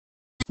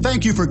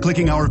Thank you for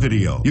clicking our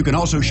video. You can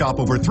also shop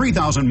over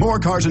 3,000 more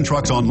cars and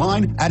trucks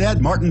online at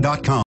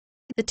edmartin.com.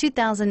 The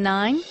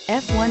 2009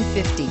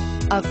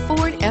 F-150. A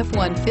Ford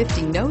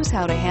F-150 knows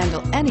how to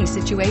handle any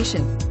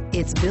situation.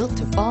 It's built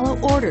to follow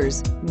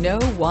orders, no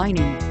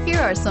whining. Here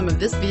are some of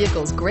this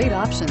vehicle's great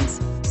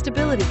options: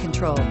 stability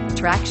control,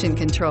 traction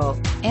control,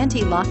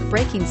 anti-lock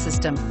braking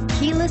system,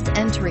 keyless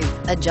entry,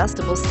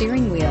 adjustable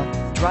steering wheel,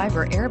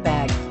 driver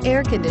airbag,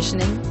 air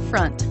conditioning,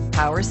 front,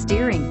 power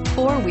steering,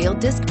 four-wheel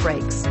disc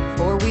brakes,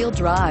 four-wheel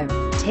drive.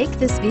 Take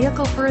this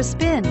vehicle for a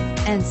spin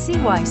and see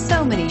why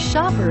so many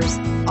shoppers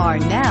are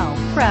now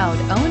proud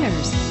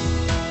owners.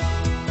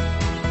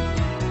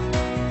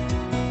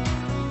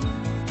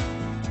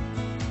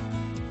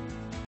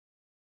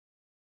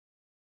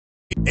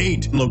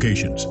 8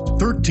 locations,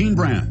 13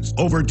 brands,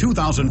 over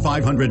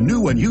 2,500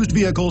 new and used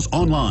vehicles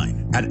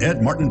online at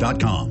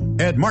edmartin.com.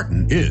 Ed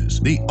Martin is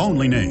the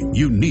only name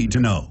you need to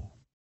know.